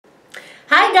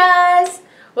Hi guys!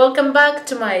 Welcome back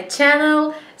to my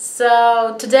channel.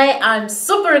 So today I'm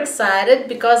super excited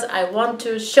because I want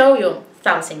to show you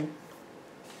something.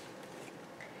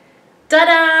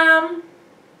 Ta-da!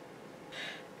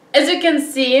 As you can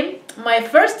see, my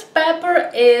first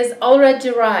pepper is already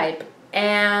ripe,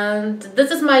 and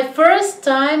this is my first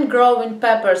time growing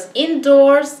peppers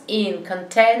indoors in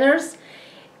containers,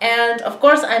 and of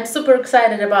course I'm super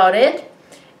excited about it.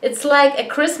 It's like a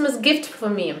Christmas gift for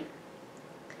me.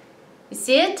 You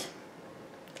see it?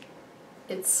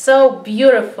 It's so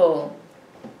beautiful.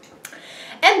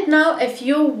 And now a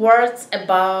few words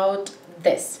about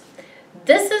this.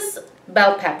 This is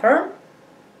bell pepper.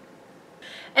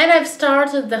 And I've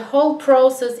started the whole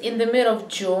process in the middle of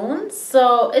June.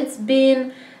 So it's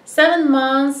been 7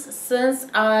 months since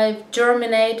I've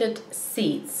germinated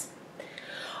seeds.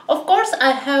 Of course,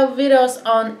 I have videos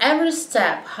on every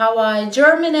step, how I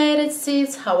germinated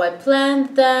seeds, how I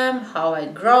plant them, how I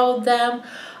grow them.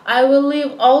 I will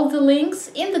leave all the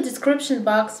links in the description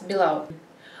box below.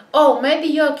 Oh, maybe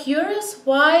you're curious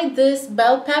why this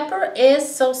bell pepper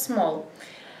is so small.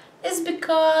 It's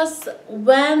because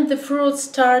when the fruit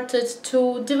started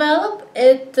to develop,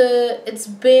 it's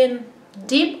been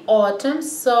deep autumn,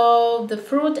 so the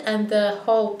fruit and the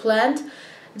whole plant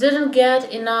didn't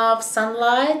get enough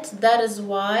sunlight. That is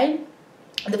why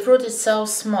the fruit is so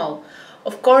small.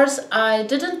 Of course, I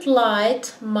didn't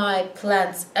light my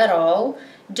plants at all,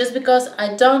 just because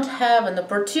I don't have an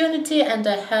opportunity and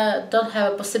I don't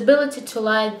have a possibility to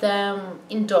light them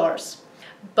indoors.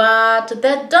 But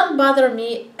that don't bother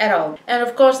me at all. And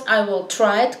of course I will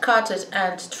try it, cut it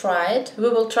and try it. We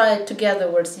will try it together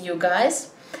with you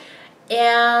guys.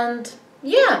 And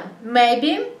yeah,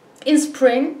 maybe in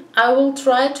spring I will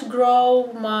try to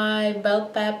grow my bell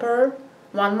pepper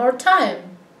one more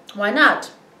time. Why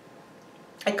not?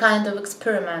 A kind of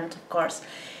experiment, of course.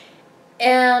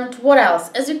 And what else?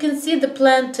 As you can see, the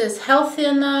plant is healthy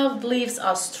enough, leaves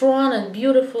are strong and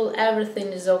beautiful, everything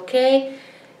is okay.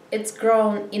 It's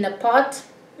grown in a pot,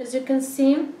 as you can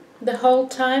see, the whole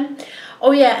time.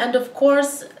 Oh yeah, and of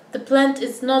course the plant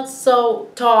is not so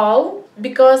tall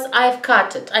because I've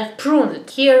cut it, I've pruned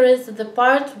it. Here is the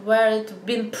part where it's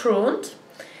been pruned,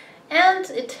 and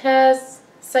it has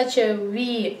such a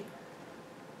V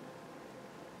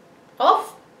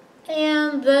off,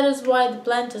 and that is why the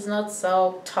plant is not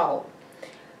so tall.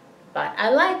 But I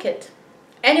like it.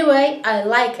 Anyway, I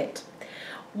like it.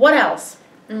 What else?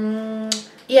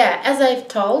 Yeah, as I've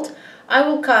told, I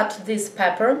will cut this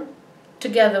pepper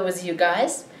together with you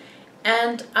guys,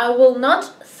 and I will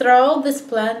not throw this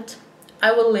plant.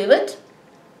 I will leave it,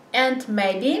 and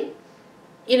maybe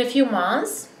in a few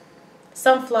months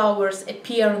some flowers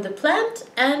appear on the plant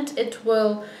and it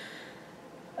will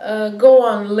go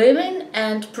on living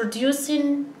and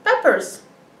producing peppers.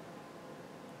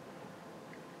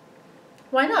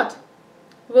 Why not?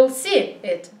 We'll see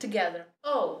it together.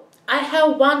 Oh, I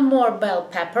have one more bell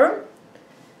pepper.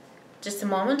 Just a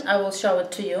moment, I will show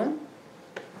it to you.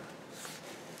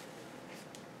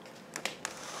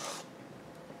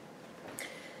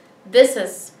 This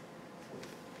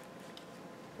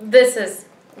is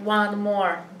one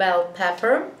more bell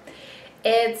pepper.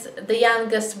 It's the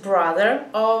youngest brother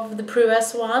of the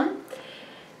previous one,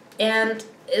 and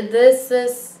this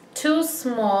is too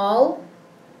small,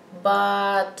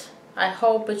 but I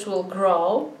hope it will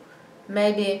grow,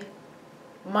 maybe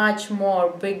much more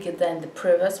bigger than the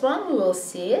previous one. We will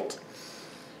see it.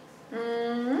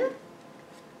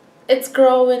 It's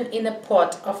growing in a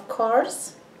pot, of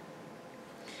course,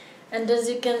 and as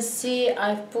you can see,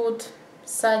 I've put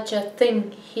such a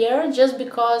thing here just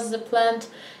because the plant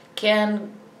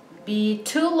can be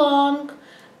too long,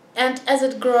 and as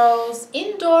it grows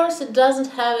indoors it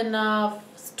doesn't have enough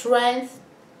strength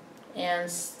and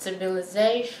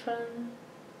stabilization.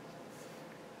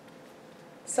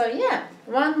 So yeah,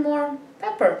 one more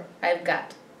pepper I've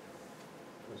got.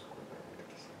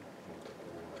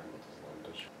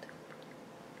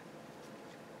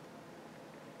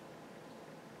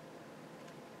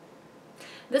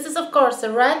 This is of course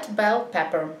a red bell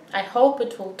pepper. I hope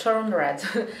it will turn red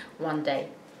one day.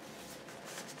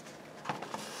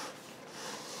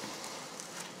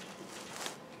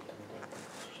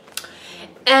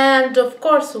 And of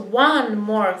course, one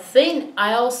more thing,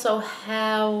 I also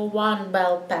have one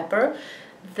bell pepper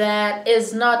that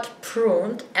is not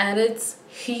pruned and it's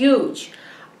huge.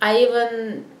 I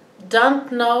even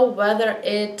don't know whether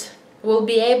it will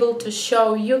be able to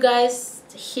show you guys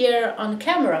here on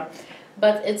camera,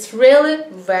 but it's really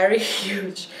very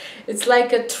huge. It's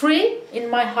like a tree in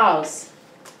my house.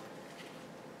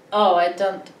 Oh, I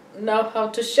don't know how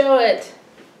to show it.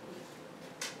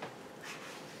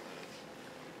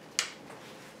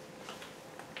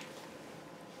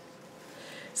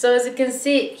 So as you can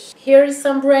see, here is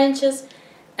some branches,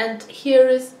 and here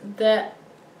is the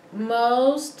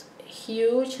most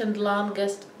huge and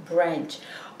longest branch.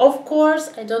 Of course,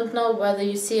 I don't know whether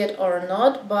you see it or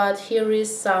not, but here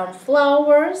is some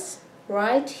flowers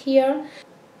right here.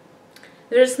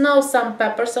 There's no some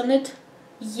peppers on it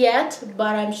yet,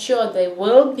 but I'm sure they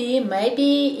will be,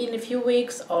 maybe in a few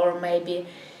weeks, or maybe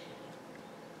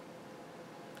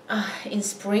in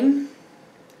spring.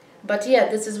 But yeah,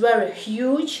 this is very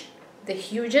huge, the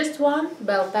hugest one,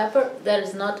 bell pepper, that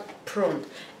is not pruned.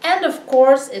 And of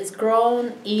course it's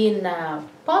grown in a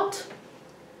pot,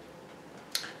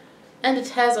 and it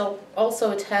has also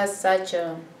it has such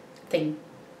a thing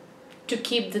to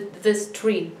keep this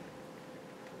tree.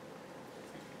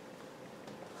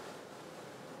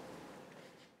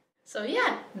 So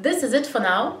yeah, this is it for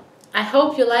now. I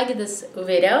hope you like this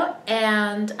video,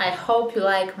 and I hope you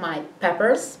like my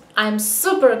peppers. I'm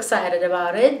super excited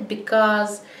about it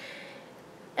because,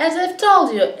 as I've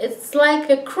told you, it's like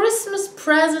a Christmas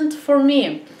present for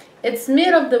me. It's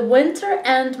mid of the winter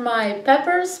and my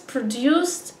peppers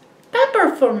produced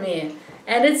pepper for me.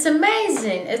 And it's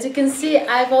amazing. As you can see,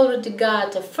 I've already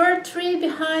got a fir tree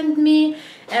behind me,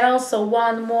 and also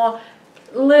one more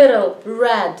little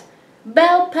red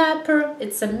bell pepper.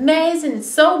 It's amazing, it's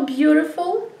so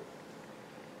beautiful.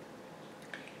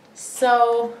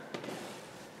 So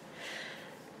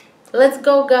let's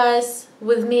go, guys,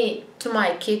 with me to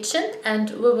my kitchen,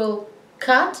 and we will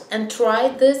cut and try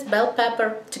this bell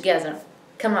pepper together.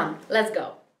 Come on, let's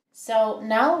go. So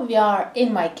now we are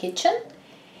in my kitchen.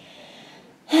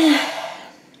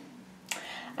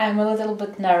 I'm a little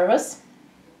bit nervous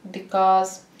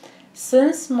because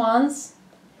since months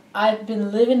I've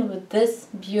been living with this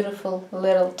beautiful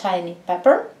little tiny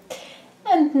pepper,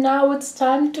 and now it's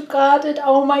time to cut it.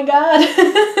 Oh my god.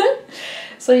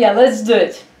 So yeah, let's do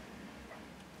it.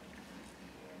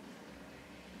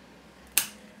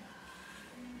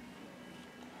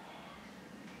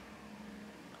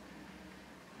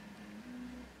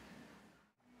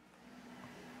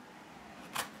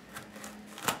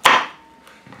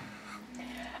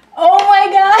 Oh my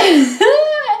god.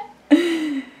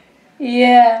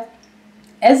 Yeah,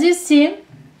 as you see,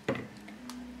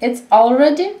 it's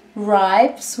already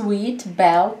ripe sweet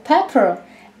bell pepper,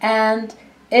 and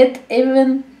it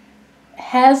even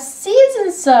has seeds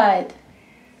inside.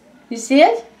 You see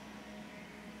it?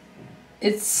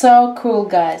 It's so cool,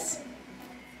 guys.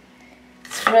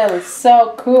 It's really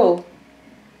so cool.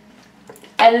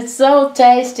 And it's so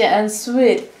tasty and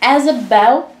sweet as a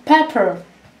bell pepper.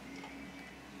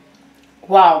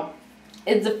 Wow,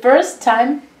 it's the first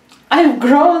time I've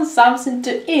grown something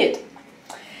to eat.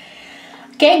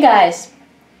 Okay, guys,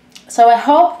 so I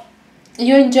hope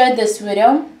you enjoyed this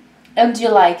video and you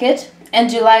like it, and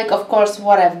you like, of course,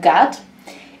 what I've got.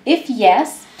 If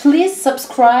yes, please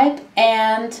subscribe,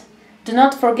 and do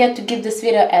not forget to give this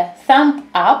video a thumb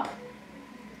up.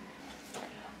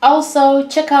 Also,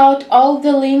 check out all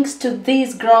the links to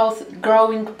this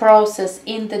growing process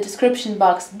in the description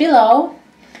box below,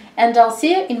 and I'll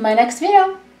see you in my next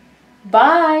video.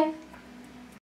 Bye!